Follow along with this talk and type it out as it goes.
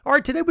All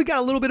right, today we got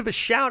a little bit of a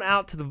shout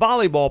out to the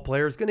volleyball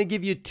players. Going to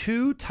give you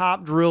 2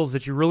 top drills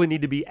that you really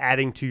need to be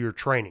adding to your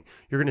training.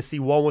 You're going to see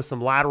one with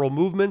some lateral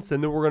movements,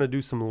 and then we're going to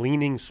do some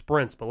leaning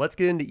sprints. But let's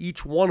get into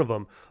each one of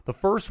them. The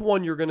first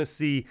one you're going to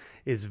see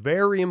is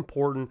very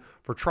important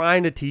for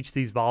trying to teach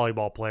these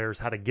volleyball players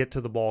how to get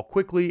to the ball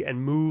quickly and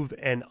move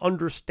and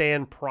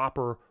understand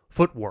proper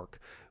footwork.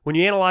 When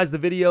you analyze the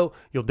video,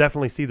 you'll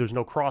definitely see there's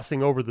no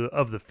crossing over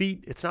of the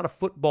feet. It's not a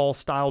football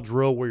style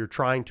drill where you're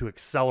trying to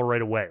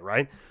accelerate away,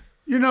 right?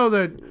 You know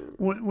that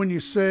when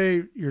you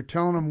say you're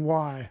telling them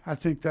why, I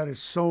think that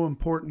is so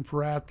important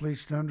for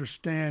athletes to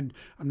understand.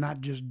 I'm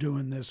not just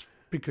doing this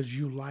because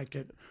you like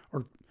it,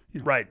 or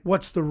right.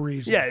 What's the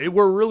reason? Yeah,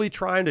 we're really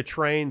trying to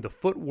train the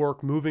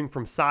footwork moving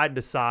from side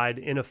to side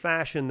in a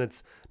fashion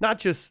that's not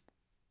just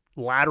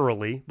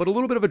laterally, but a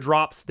little bit of a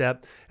drop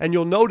step. And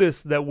you'll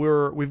notice that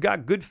we've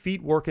got good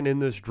feet working in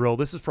this drill.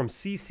 This is from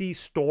CC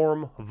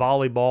Storm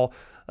Volleyball.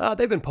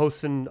 They've been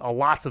posting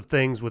lots of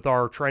things with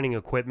our training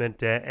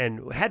equipment,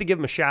 and had to give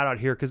them a shout out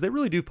here because they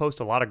really do post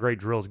a lot of great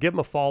drills. Give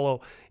them a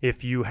follow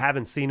if you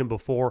haven't seen them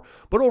before.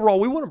 But overall,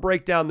 we want to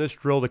break down this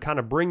drill to kind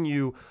of bring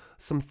you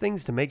some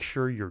things to make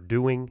sure you're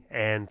doing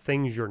and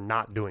things you're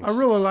not doing. I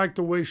really like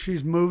the way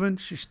she's moving.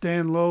 She's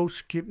staying low.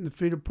 She's keeping the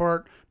feet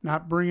apart,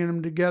 not bringing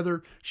them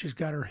together. She's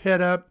got her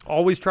head up.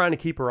 Always trying to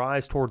keep her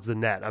eyes towards the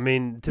net. I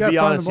mean, to be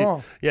honest,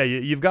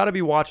 you've got to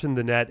be watching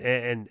the net,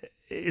 and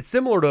it's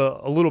similar to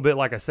a little bit,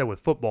 like I said,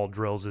 with football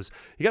drills, is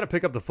you got to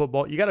pick up the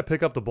football, you got to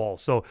pick up the ball.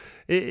 So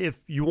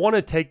if you want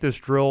to take this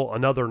drill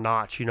another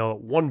notch,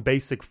 one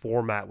basic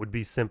format would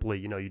be simply,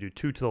 you do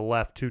 2 to the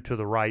left, 2 to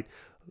the right,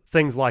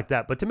 things like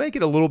that. But to make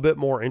it a little bit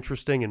more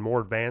interesting and more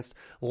advanced,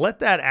 let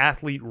that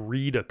athlete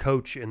read a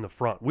coach in the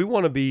front. We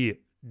want to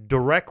be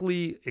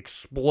directly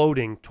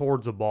exploding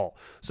towards a ball.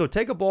 So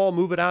take a ball,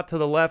 move it out to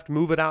the left,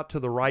 move it out to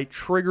the right,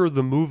 trigger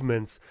the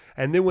movements,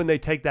 and then when they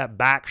take that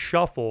back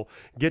shuffle,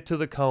 get to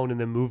the cone and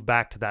then move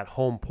back to that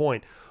home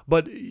point.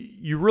 But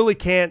you really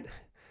can't,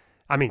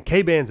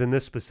 K-bands in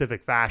this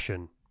specific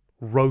fashion,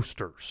 roast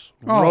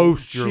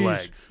your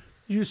legs.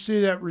 You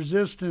see that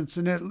resistance,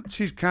 and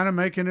she's kind of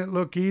making it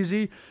look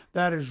easy.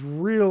 That is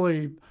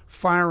really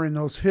firing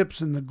those hips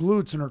and the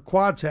glutes, and her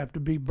quads have to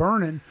be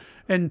burning.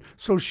 And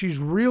so she's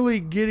really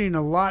getting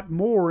a lot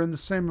more in the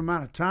same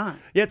amount of time.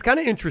 Yeah, it's kind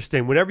of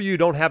interesting. Whenever you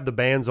don't have the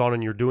bands on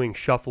and you're doing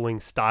shuffling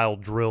style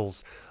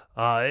drills,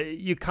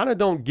 you kind of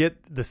don't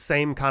get the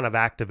same kind of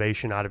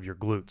activation out of your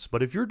glutes.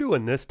 But if you're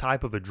doing this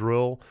type of a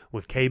drill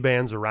with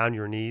K-bands around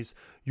your knees,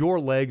 your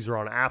legs are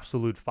on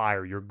absolute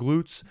fire. Your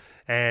glutes,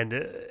 and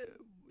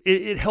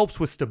it helps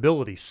with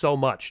stability so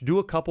much. Do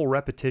a couple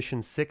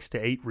repetitions, 6 to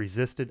 8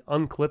 resisted,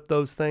 unclip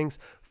those things.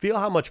 Feel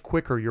how much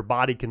quicker your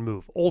body can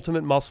move.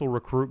 Ultimate muscle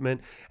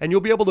recruitment, and you'll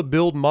be able to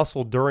build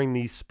muscle during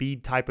these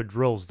speed type of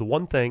drills. The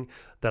one thing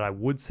that I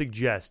would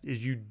suggest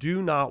is you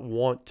do not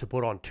want to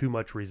put on too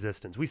much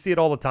resistance. We see it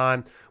all the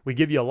time. We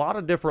give you a lot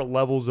of different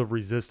levels of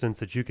resistance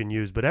that you can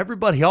use, but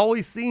everybody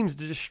always seems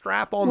to just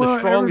strap on the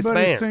strongest bands.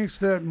 Everybody thinks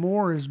that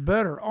more is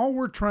better. All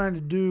we're trying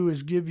to do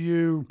is give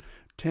you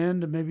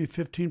 10 to maybe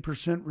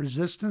 15%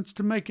 resistance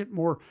to make it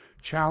more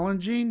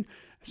challenging.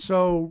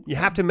 So you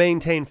have to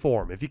maintain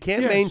form. If you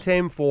can't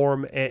maintain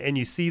form and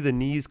you see the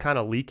knees kind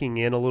of leaking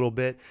in a little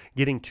bit,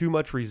 getting too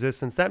much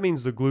resistance, that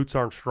means the glutes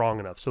aren't strong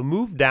enough. So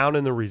move down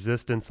in the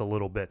resistance a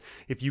little bit.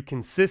 If you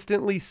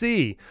consistently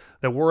see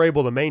that we're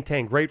able to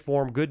maintain great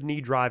form, good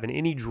knee drive in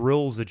any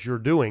drills that you're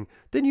doing,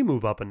 then you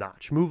move up a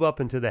notch. Move up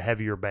into the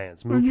heavier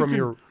bands.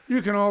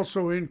 You can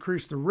also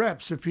increase the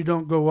reps if you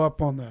don't go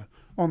up on the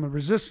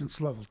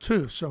resistance level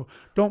too. So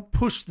don't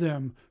push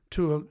them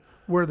to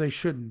where they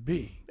shouldn't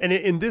be. And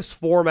in this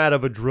format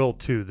of a drill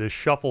too, this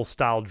shuffle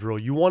style drill,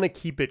 you want to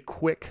keep it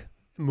quick,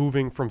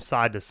 moving from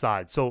side to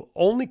side. So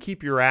only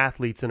keep your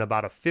athletes in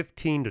about a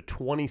 15 to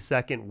 20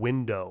 second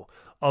window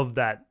of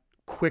that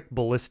quick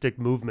ballistic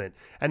movement,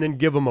 and then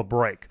give them a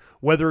break.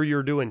 Whether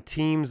you're doing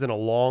teams in a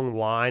long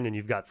line and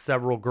you've got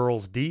several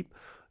girls deep,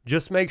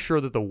 just make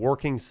sure that the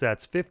working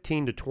set's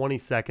 15 to 20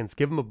 seconds.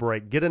 Give them a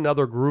break. Get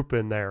another group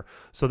in there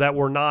so that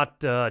we're not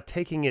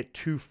taking it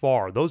too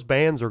far. Those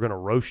bands are going to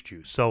roast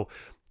you. So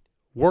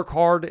work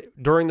hard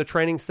during the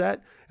training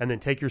set and then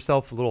take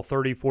yourself a little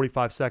 30,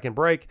 45-second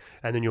break,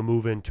 and then you'll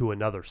move into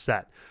another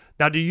set.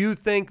 Now, do you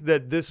think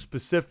that this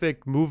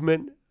specific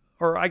movement,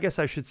 or I guess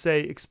I should say,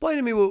 explain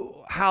to me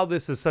how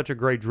this is such a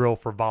great drill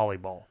for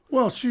volleyball?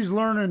 Well, she's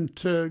learning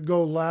to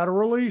go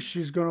laterally.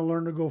 She's going to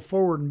learn to go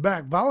forward and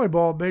back.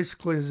 Volleyball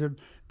basically is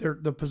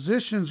the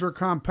positions are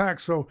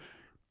compact. So,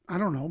 I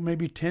don't know,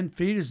 maybe 10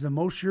 feet is the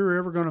most you're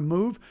ever going to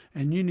move,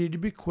 and you need to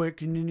be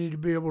quick and you need to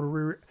be able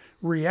to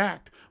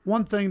react.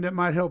 One thing that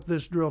might help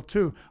this drill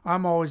too,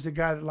 I'm always the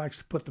guy that likes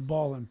to put the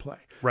ball in play.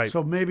 Right.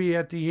 So maybe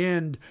at the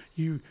end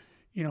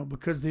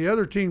because the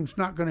other team's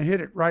not going to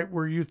hit it right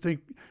where you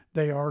think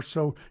they are,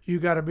 so you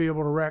got to be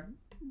able to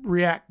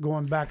react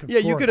going back and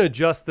forth. Yeah, you can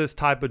adjust this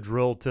type of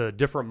drill to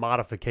different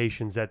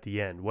modifications at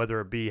the end, whether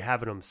it be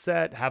having them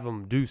set, have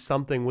them do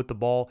something with the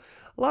ball.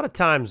 a lot of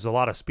times, a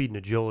lot of speed and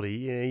agility,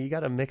 you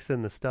got to mix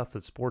in the stuff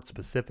that's sports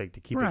specific to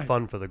keep it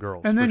fun for the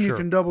girls. And then you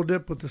can double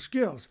dip with the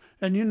skills.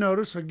 And you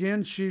notice,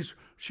 again, she's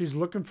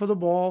looking for the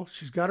ball.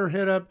 She's got her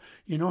head up.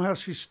 You know how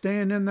she's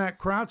staying in that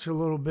crouch a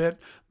little bit.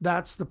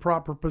 That's the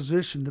proper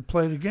position to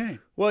play the game.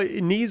 Well,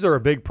 knees are a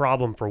big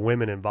problem for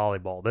women in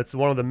volleyball. That's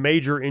one of the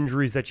major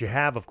injuries that you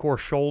have. Of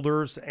course,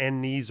 shoulders and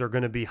knees are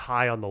going to be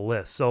high on the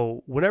list.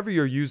 So whenever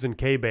you're using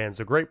K-bands,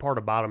 the great part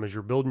about them is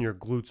you're building your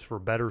glutes for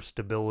better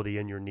stability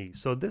in your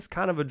knees. So this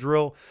kind of a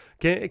drill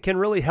can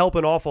really help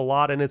an awful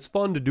lot, and it's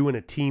fun to do in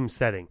a team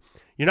setting.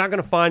 You're not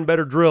going to find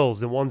better drills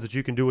than ones that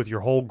you can do with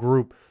your whole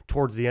group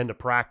towards the end of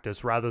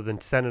practice rather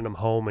than sending them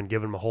home and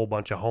giving them a whole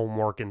bunch of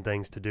homework and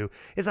things to do.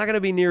 It's not going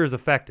to be near as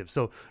effective.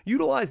 So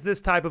utilize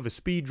this type of a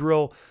speed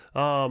drill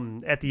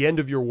at the end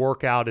of your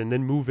workout and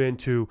then move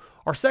into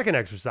our second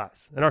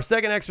exercise. And our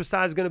second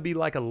exercise is going to be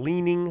like a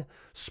leaning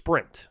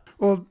sprint.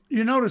 Well,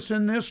 you notice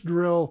in this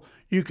drill,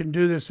 you can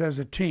do this as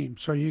a team.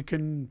 So you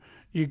can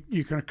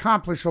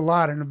accomplish a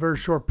lot in a very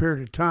short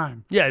period of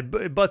time. Yeah,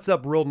 it butts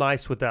up real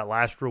nice with that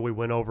last drill we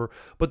went over.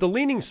 But the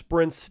leaning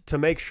sprints, to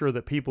make sure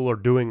that people are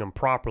doing them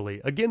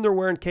properly. Again, they're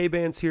wearing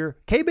K-bands here.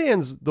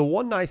 K-bands, the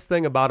one nice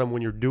thing about them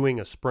when you're doing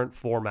a sprint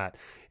format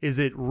is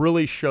it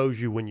really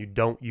shows you when you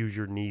don't use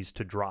your knees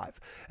to drive.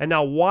 And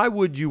now, why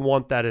would you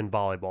want that in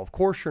volleyball? Of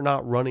course, you're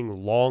not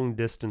running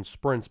long-distance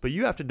sprints, but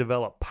you have to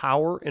develop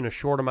power in a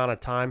short amount of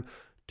time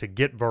to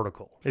get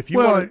vertical. If you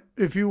want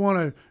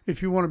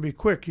to be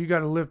quick, you got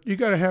to lift. You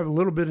got to have a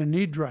little bit of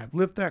knee drive.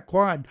 Lift that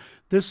quad.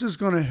 This is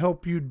going to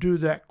help you do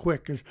that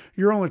quick, because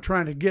you're only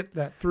trying to get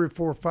that 3,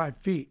 4, 5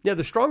 feet. Yeah,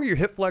 the stronger your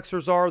hip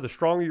flexors are, the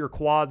stronger your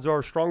quads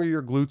are, stronger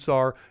your glutes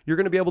are. You're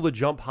going to be able to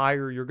jump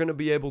higher. You're going to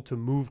be able to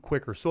move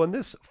quicker. So in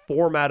this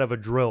format of a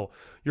drill,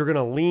 you're going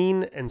to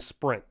lean and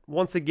sprint.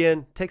 Once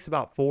again, takes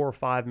about 4 or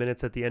 5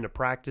 minutes at the end of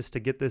practice to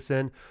get this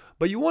in.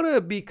 But you want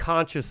to be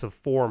conscious of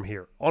form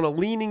here. On a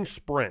leaning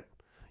sprint,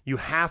 you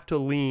have to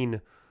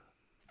lean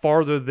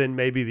farther than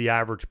maybe the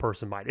average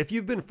person might. If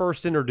you've been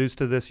first introduced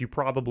to this, you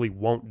probably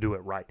won't do it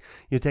right.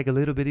 You'll take a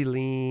little bitty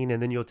lean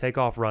and then you'll take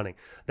off running.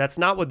 That's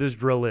not what this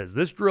drill is.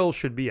 This drill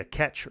should be a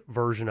catch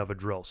version of a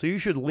drill. So you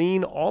should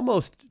lean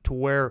almost to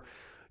where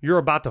you're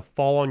about to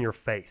fall on your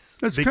face.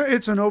 It's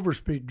an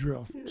overspeed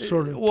drill,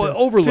 sort of. Well,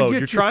 overload.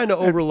 You're trying to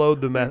overload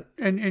the method.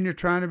 And you're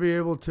trying to be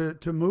able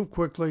to move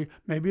quickly,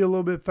 maybe a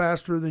little bit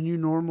faster than you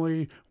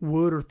normally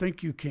would or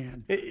think you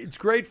can. It's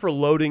great for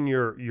loading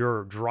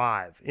your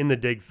drive in the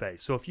dig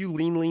phase. So if you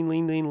lean,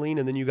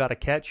 and then you got to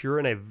catch, you're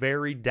in a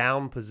very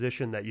down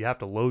position that you have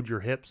to load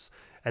your hips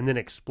and then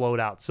explode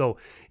out. So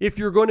if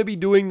you're going to be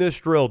doing this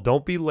drill,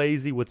 don't be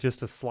lazy with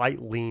just a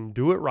slight lean.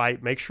 Do it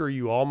right. Make sure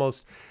you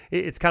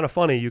it's kind of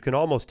funny. You can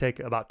almost take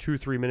about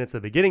 2-3 minutes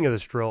at the beginning of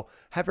this drill,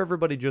 have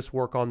everybody just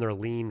work on their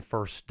lean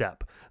first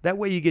step. That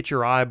way you get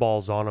your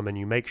eyeballs on them and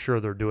you make sure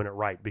they're doing it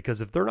right.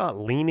 Because if they're not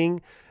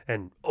leaning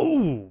and,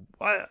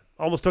 I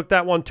almost took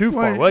that one too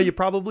far. Well, you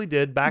probably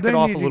did. Back it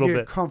off a little bit. They need to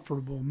get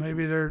comfortable.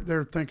 Maybe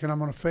they're thinking I'm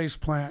going to face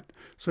plant.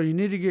 So you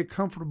need to get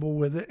comfortable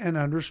with it and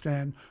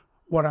understand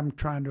what I'm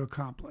trying to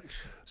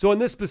accomplish. So in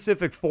this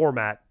specific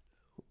format,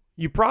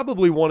 you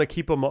probably want to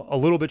keep them a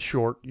little bit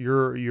short.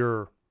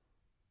 You're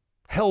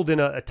held in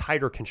a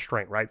tighter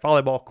constraint, right?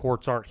 Volleyball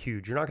courts aren't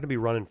huge. You're not going to be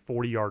running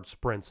 40-yard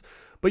sprints,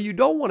 but you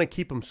don't want to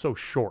keep them so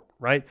short,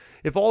 right?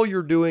 If all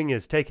you're doing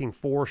is taking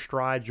 4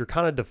 strides, you're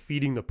kind of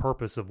defeating the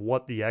purpose of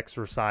what the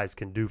exercise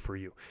can do for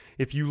you.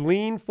 If you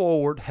lean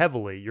forward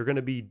heavily, you're going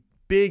to be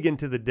big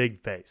into the dig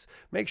phase.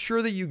 Make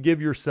sure that you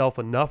give yourself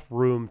enough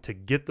room to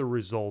get the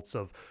results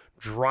of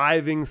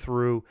driving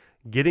through,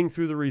 getting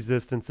through the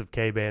resistance of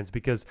K-bands,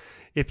 because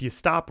if you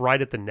stop right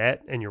at the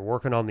net and you're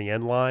working on the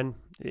end line,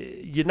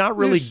 you're not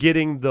really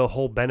getting the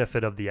whole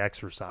benefit of the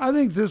exercise. I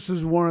think this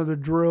is one of the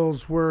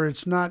drills where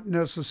it's not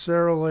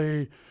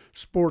necessarily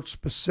sports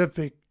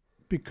specific,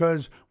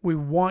 because we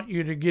want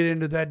you to get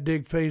into that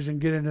dig phase and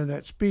get into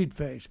that speed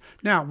phase.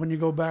 Now, when you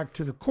go back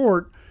to the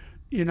court,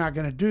 you're not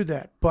going to do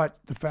that. But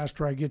the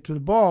faster I get to the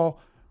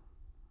ball,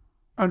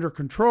 under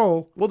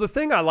control. Well, the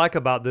thing I like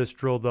about this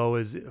drill, though,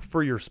 is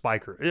for your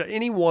spiker.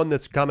 Anyone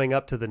that's coming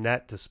up to the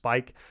net to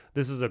spike,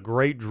 this is a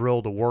great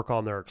drill to work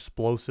on their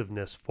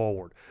explosiveness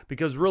forward.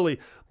 Because really,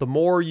 the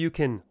more you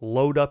can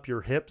load up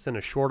your hips in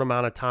a short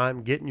amount of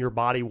time, getting your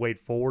body weight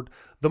forward,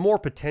 the more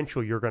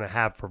potential you're going to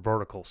have for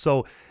vertical.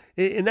 So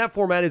in that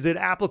format, is it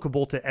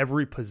applicable to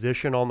every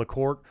position on the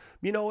court?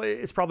 You know,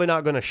 it's probably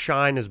not going to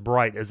shine as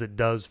bright as it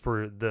does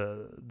for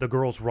the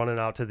girls running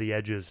out to the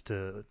edges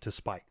to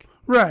spike.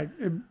 Right.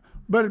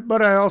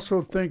 But I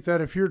also think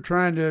that if you're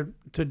trying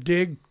to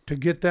dig to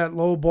get that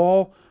low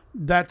ball,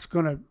 that's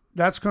gonna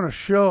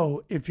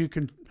show if you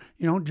can,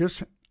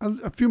 just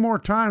a few more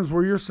times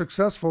where you're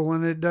successful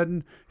and it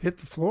doesn't hit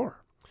the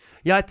floor.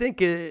 Yeah, I think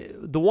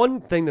the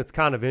one thing that's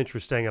kind of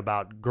interesting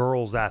about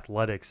girls'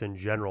 athletics in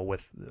general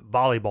with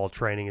volleyball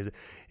training is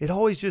it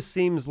always just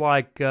seems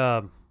like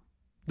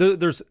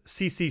there's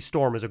CC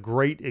Storm is a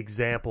great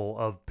example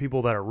of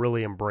people that are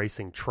really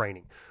embracing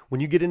training. When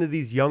you get into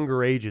these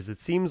younger ages, it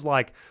seems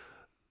like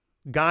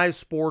guys'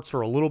 sports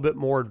are a little bit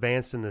more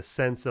advanced in the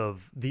sense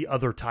of the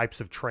other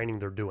types of training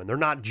they're doing. They're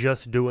not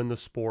just doing the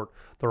sport.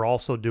 They're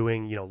also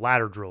doing,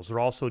 ladder drills. They're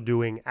also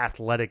doing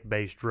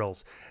athletic-based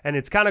drills. And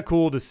it's kind of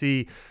cool to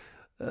see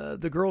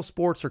the girls'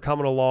 sports are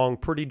coming along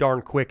pretty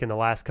darn quick in the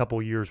last couple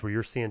of years, where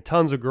you're seeing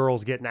tons of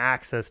girls getting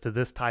access to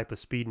this type of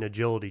speed and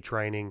agility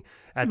training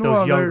at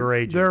those younger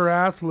ages. They're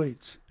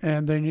athletes,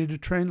 and they need to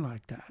train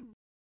like that.